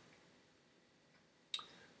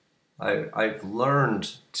 I've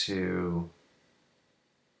learned to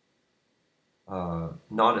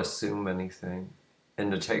not assume anything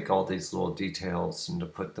and to take all these little details and to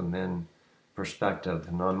put them in perspective.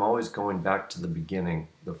 And I'm always going back to the beginning,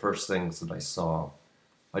 the first things that I saw.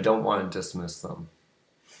 I don't want to dismiss them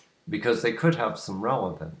because they could have some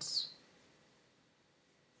relevance.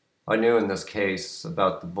 I knew in this case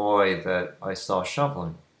about the boy that I saw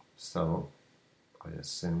shoveling, so I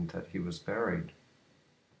assumed that he was buried.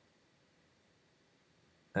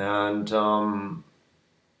 And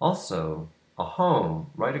also a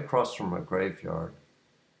home right across from a graveyard.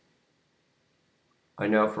 I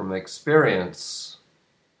know from experience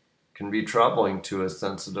can be troubling to a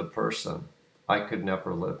sensitive person. I could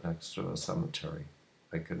never live next to a cemetery.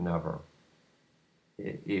 I could never.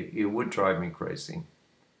 It would drive me crazy.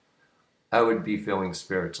 I would be feeling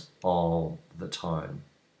spirits all the time.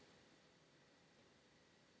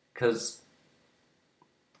 Because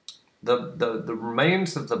the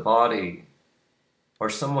remains of the body are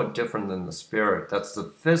somewhat different than the spirit. That's the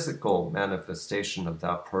physical manifestation of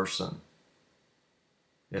that person.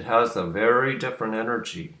 It has a very different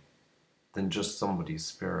energy than just somebody's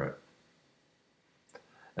spirit.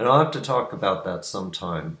 And I'll have to talk about that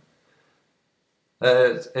sometime.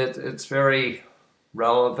 It's very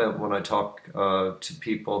relevant when I talk to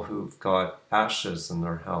people who've got ashes in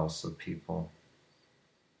their house of people.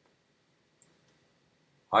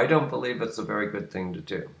 I don't believe it's a very good thing to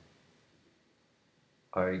do.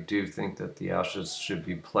 I do think that the ashes should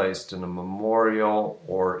be placed in a memorial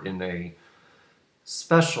or in a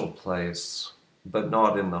special place, but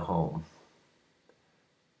not in the home.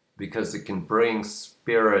 Because it can bring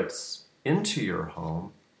spirits into your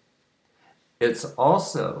home. It's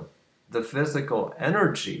also the physical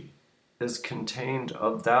energy is contained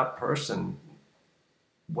of that person.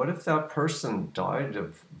 What if that person died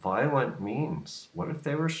of violent means? What if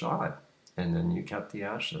they were shot and then you kept the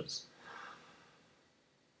ashes?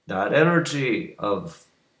 That energy of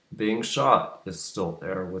being shot is still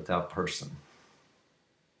there with that person.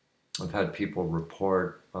 I've had people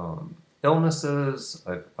report illnesses.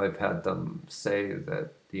 I've had them say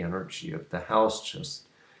that the energy of the house just,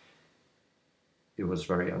 it was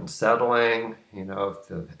very unsettling. If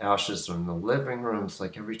the ashes are in the living room, it's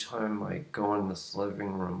like every time I go in this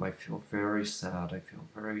living room, I feel very sad. I feel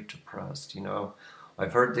very depressed.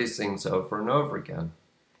 I've heard these things over and over again.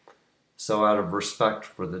 So out of respect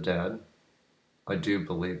for the dead, I do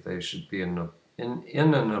believe they should be in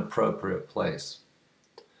an appropriate place.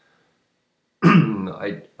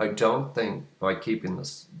 I don't think by keeping the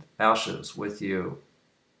ashes with you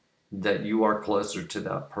that you are closer to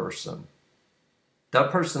that person.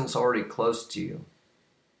 That person's already close to you.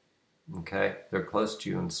 Okay? They're close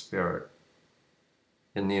to you in spirit,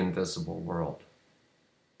 in the invisible world.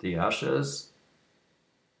 The ashes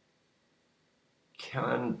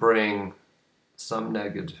can bring some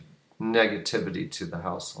negativity to the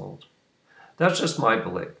household. That's just my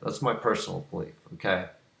belief. That's my personal belief, okay?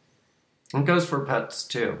 It goes for pets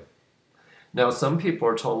too. Now, some people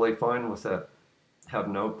are totally fine with it, have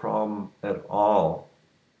no problem at all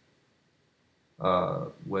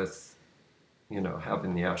with,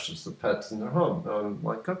 having the ashes of pets in their home. I'm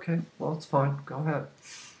like, okay, well, it's fine. Go ahead.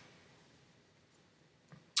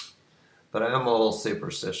 But I am a little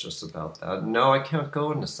superstitious about that. No, I can't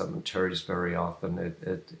go into cemeteries very often.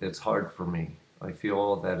 It's hard for me. I feel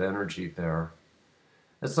all that energy there.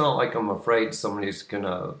 It's not like I'm afraid somebody's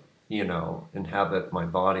gonna, inhabit my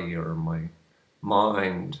body or my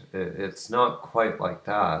mind. It's not quite like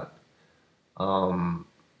that.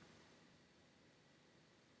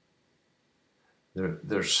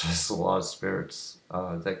 There's just a lot of spirits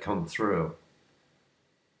that come through.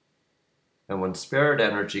 And when spirit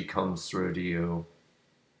energy comes through to you,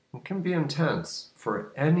 it can be intense.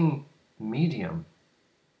 For any medium,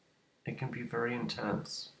 it can be very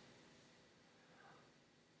intense.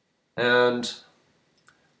 And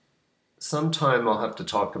sometime I'll have to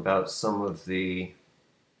talk about some of the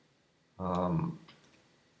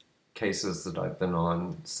cases that I've been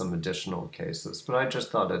on, some additional cases. But I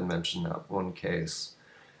just thought I'd mention that one case.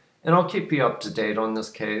 And I'll keep you up to date on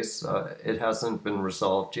this case. It hasn't been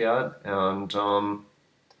resolved yet, and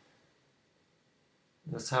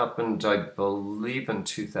this happened, I believe, in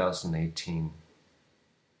 2018.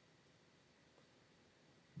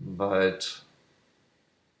 But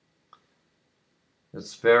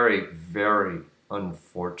it's very, very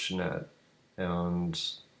unfortunate, and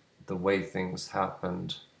the way things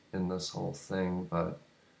happened in this whole thing, but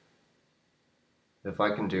if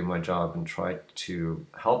I can do my job and try to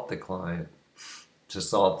help the client to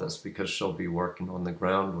solve this, because she'll be working on the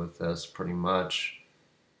ground with this pretty much,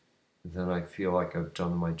 then I feel like I've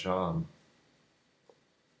done my job.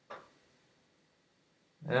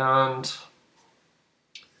 And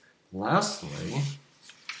lastly,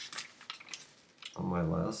 on my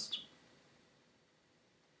list,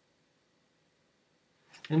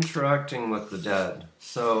 interacting with the dead.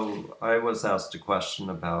 So I was asked a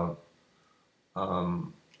question about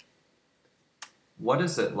what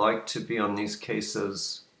is it like to be on these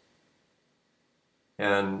cases,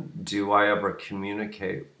 and do I ever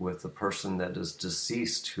communicate with the person that is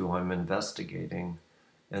deceased who I'm investigating?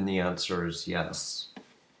 And the answer is yes,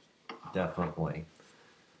 definitely.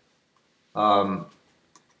 I'm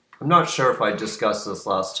not sure if I discussed this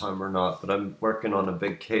last time or not, but I'm working on a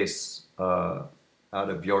big case out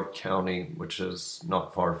of York County, which is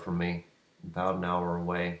not far from me, about an hour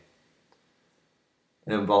away.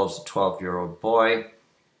 It involves a 12-year-old boy.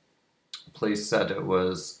 Police said it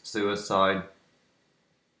was suicide.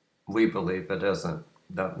 We believe it isn't.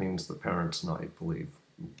 That means the parents and I believe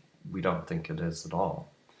we don't think it is at all.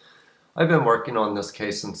 I've been working on this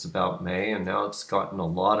case since about May, and now it's gotten a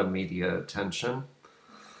lot of media attention.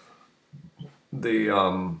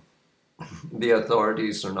 The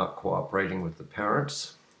authorities are not cooperating with the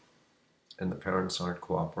parents, and the parents aren't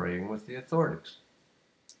cooperating with the authorities.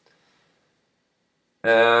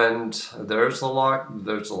 And there's a lot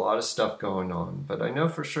of stuff going on, but I know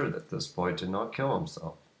for sure that this boy did not kill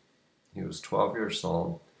himself. He was 12 years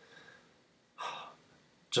old.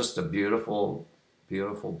 Just a beautiful,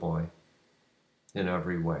 beautiful boy in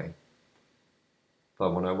every way.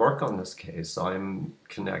 But when I work on this case, I'm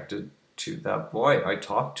connected to that boy. I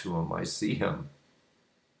talk to him. I see him.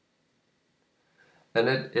 And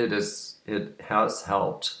it has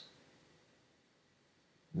helped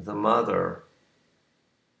the mother,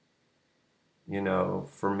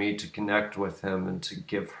 for me to connect with him and to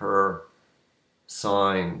give her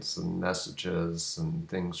signs and messages and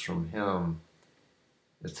things from him.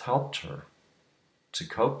 It's helped her to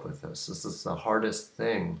cope with this. This is the hardest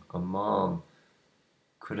thing a mom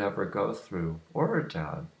could ever go through, or a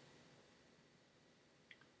dad.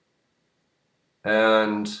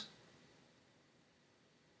 And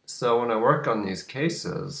so when I work on these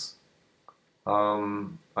cases,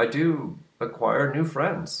 I do acquire new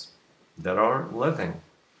friends that aren't living.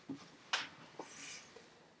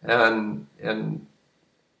 And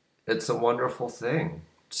it's a wonderful thing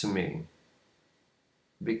to me,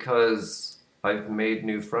 because I've made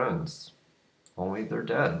new friends, only they're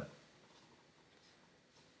dead.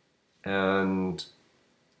 And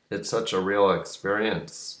it's such a real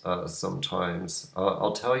experience sometimes.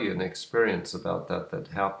 I'll tell you an experience about that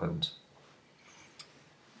happened.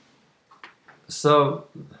 So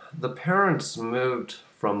the parents moved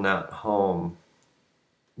from that home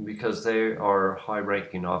because they are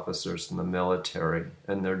high-ranking officers in the military,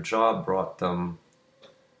 and their job brought them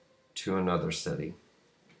to another city.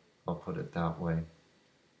 I'll put it that way.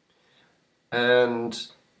 And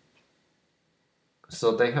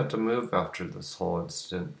so they had to move after this whole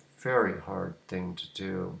incident. Very hard thing to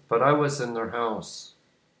do. But I was in their house.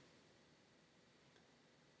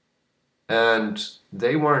 And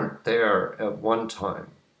they weren't there at one time.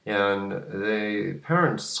 And the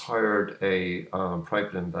parents hired a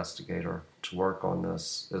private investigator to work on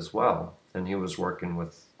this as well. And he was working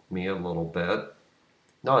with me a little bit.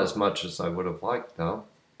 Not as much as I would have liked, though.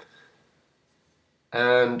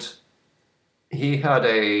 And he had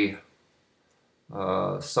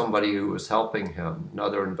somebody who was helping him,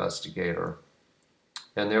 another investigator.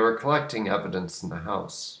 And they were collecting evidence in the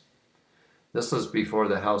house. This was before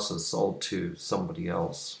the house was sold to somebody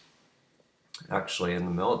else, actually in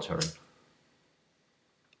the military.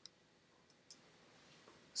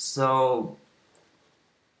 So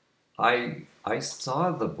I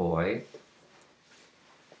saw the boy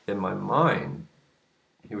in my mind.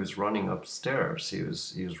 He was running upstairs. He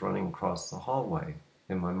was running across the hallway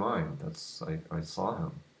in my mind. I saw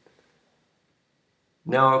him.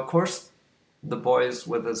 Now, of course, the boy's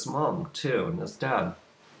with his mom too, and his dad.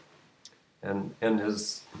 And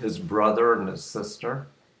his brother and his sister.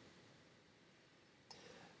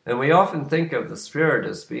 And we often think of the spirit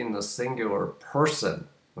as being the singular person,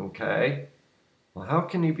 okay? Well, how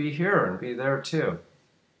can he be here and be there too?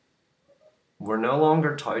 We're no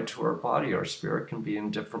longer tied to our body. Our spirit can be in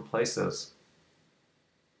different places,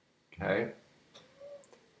 okay?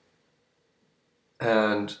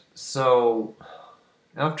 And so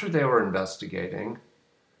after they were investigating,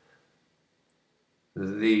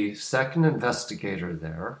 the second investigator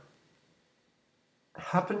there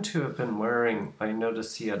happened to have been wearing, I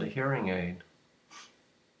noticed he had a hearing aid.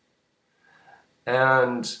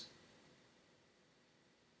 And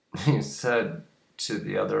he said to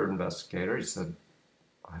the other investigator, he said,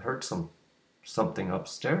 I heard something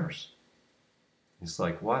upstairs. He's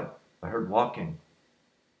like, what? I heard walking.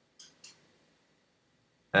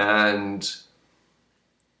 And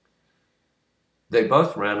they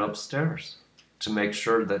both ran upstairs to make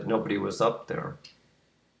sure that nobody was up there.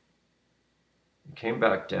 They came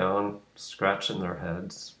back down, scratching their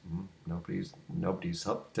heads. Nobody's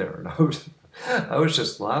up there. And I was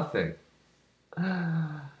just laughing.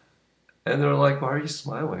 And they're like, why are you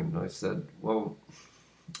smiling? And I said,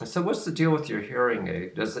 what's the deal with your hearing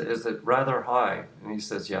aid? Is it rather high? And he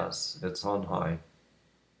says, yes, it's on high.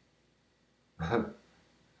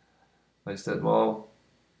 I said, well,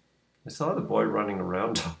 I saw the boy running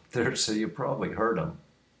around up there, so you probably heard him.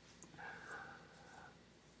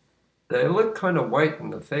 They looked kind of white in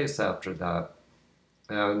the face after that.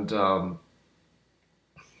 And,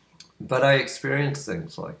 but I experienced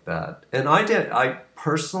things like that. And I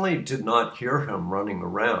personally did not hear him running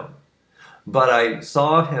around, but I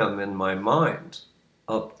saw him in my mind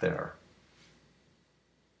up there.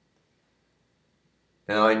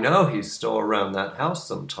 And I know he's still around that house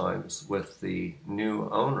sometimes with the new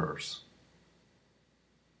owners.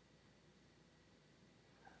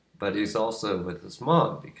 But he's also with his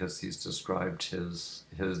mom because he's described his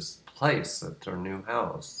place at their new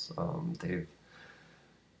house. They've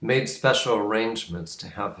made special arrangements to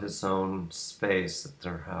have his own space at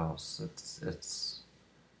their house. It's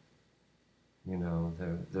you know,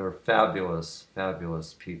 they're fabulous,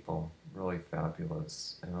 fabulous people, really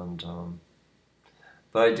fabulous. And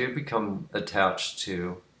but I do become attached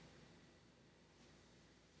to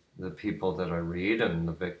the people that I read and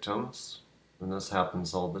the victims, and this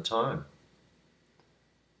happens all the time.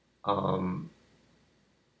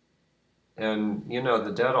 And, you know,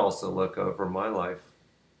 the dead also look over my life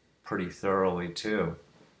pretty thoroughly too.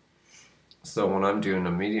 So when I'm doing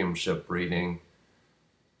a mediumship reading,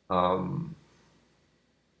 I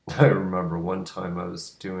remember one time I was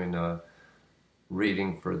doing a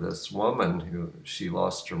reading for this woman who she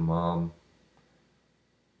lost her mom,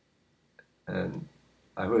 and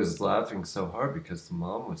I was laughing so hard because the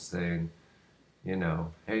mom was saying, you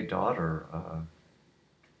know, hey daughter,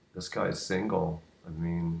 this guy's single. I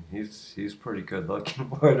mean, he's pretty good looking.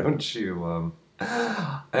 Why don't you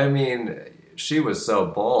I mean, she was so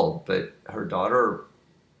bold, but her daughter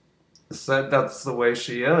said that's the way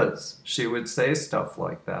she is. She would say stuff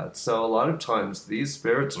like that. So a lot of times these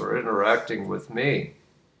spirits are interacting with me.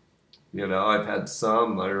 You know, I've had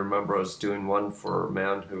some. I remember I was doing one for a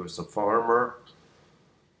man who was a farmer,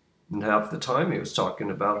 and half the time he was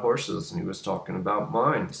talking about horses, and he was talking about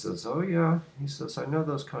mine. He says, "Oh yeah," he says, "I know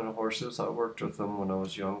those kind of horses. I worked with them when I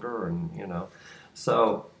was younger," and you know,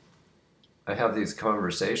 so I have these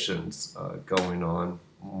conversations going on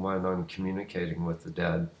when I'm communicating with the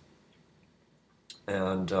dead,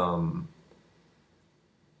 and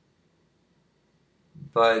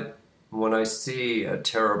but when I see a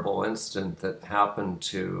terrible incident that happened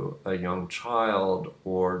to a young child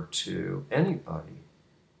or to anybody,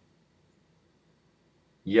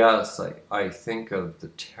 yes, I think of the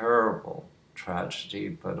terrible tragedy,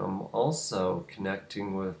 but I'm also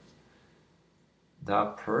connecting with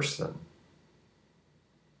that person.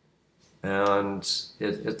 And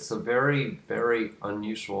it's a very, very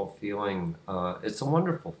unusual feeling. It's a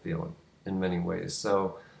wonderful feeling in many ways.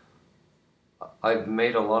 So I've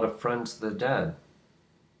made a lot of friends of the dead.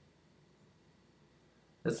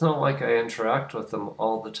 It's not like I interact with them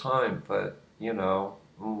all the time, but you know,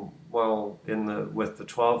 well, with the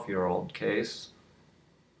 12-year-old case,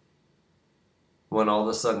 when all of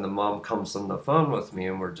a sudden the mom comes on the phone with me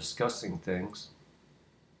and we're discussing things,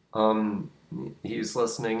 um, he's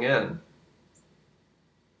listening in,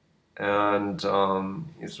 and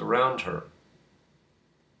he's around her,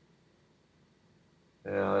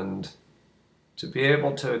 and to be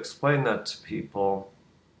able to explain that to people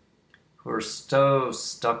who are so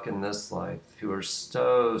stuck in this life, who are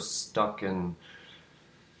so stuck in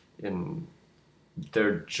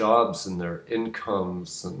their jobs and their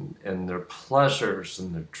incomes and their pleasures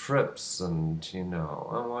and their trips, and you know,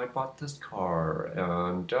 oh, I bought this car,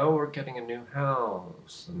 and oh, we're getting a new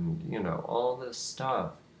house, and you know, all this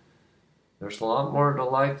stuff. There's a lot more to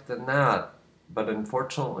life than that, but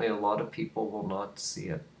unfortunately a lot of people will not see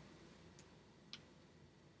it.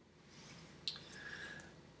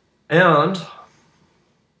 And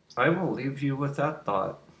I will leave you with that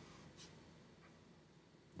thought.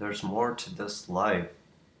 There's more to this life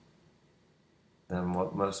than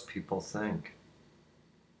what most people think.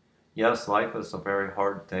 Yes, life is a very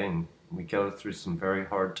hard thing. We go through some very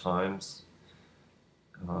hard times,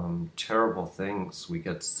 terrible things. We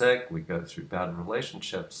get sick, we go through bad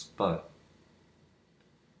relationships, but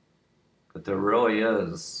there really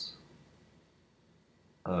is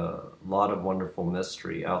a lot of wonderful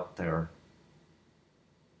mystery out there.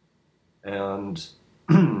 And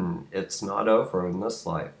it's not over in this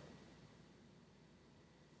life.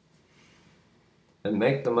 And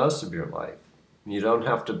make the most of your life. You don't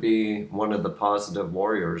have to be one of the positive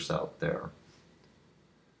warriors out there.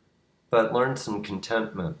 But learn some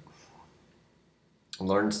contentment.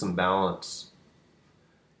 Learn some balance.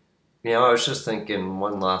 You know, I was just thinking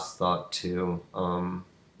one last thought too.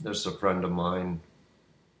 There's a friend of mine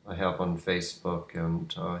I have on Facebook,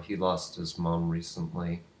 and he lost his mom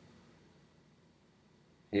recently.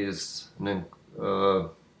 He's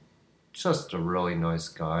just a really nice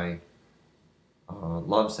guy.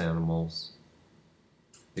 Loves animals.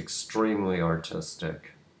 Extremely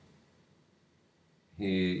artistic.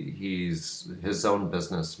 He's his own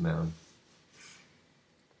businessman.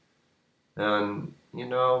 And, you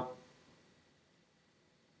know,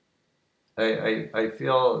 I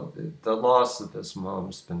feel the loss of his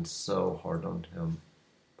mom's been so hard on him.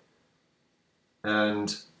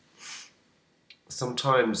 And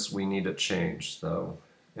sometimes we need a change, though.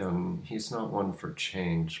 And he's not one for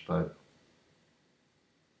change, but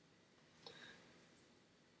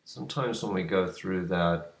sometimes when we go through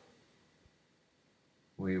that,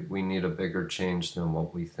 we need a bigger change than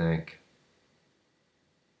what we think.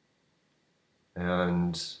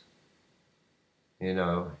 And, you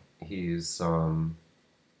know, he's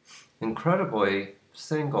incredibly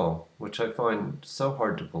single, which I find so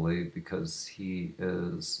hard to believe because he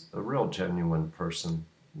is a real genuine person,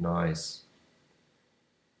 nice.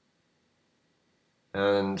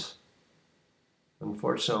 And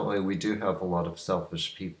unfortunately, we do have a lot of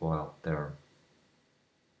selfish people out there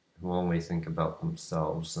who only think about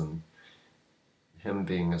themselves, and him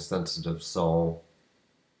being a sensitive soul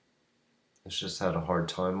has just had a hard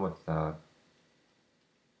time with that.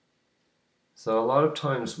 So a lot of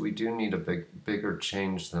times we do need a bigger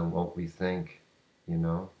change than what we think, you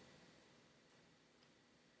know.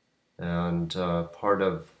 And part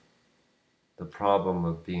of the problem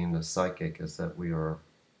of being a psychic is that we're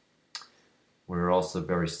also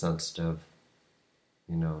very sensitive,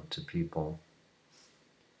 you know, to people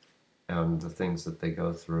and the things that they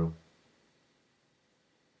go through.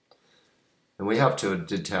 And we have to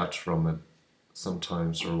detach from it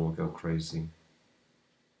sometimes, or we'll go crazy.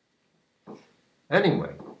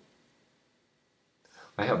 Anyway,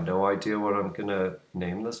 I have no idea what I'm going to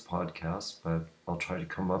name this podcast, but I'll try to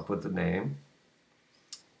come up with a name.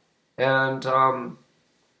 And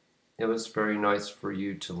it was very nice for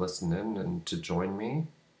you to listen in and to join me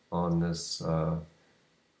on this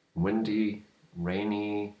windy,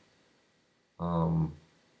 rainy,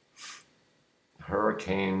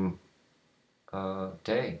 hurricane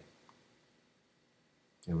day.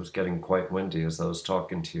 It was getting quite windy as I was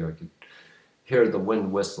talking to you. I could hear the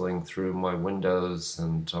wind whistling through my windows,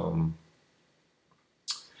 and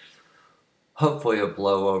hopefully it'll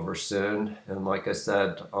blow over soon. And like I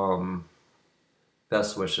said,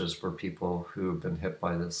 best wishes for people who have been hit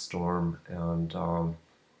by this storm, and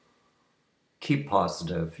keep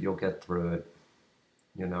positive. You'll get through it,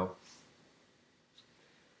 you know.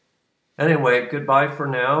 Anyway, goodbye for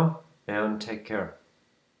now, and take care.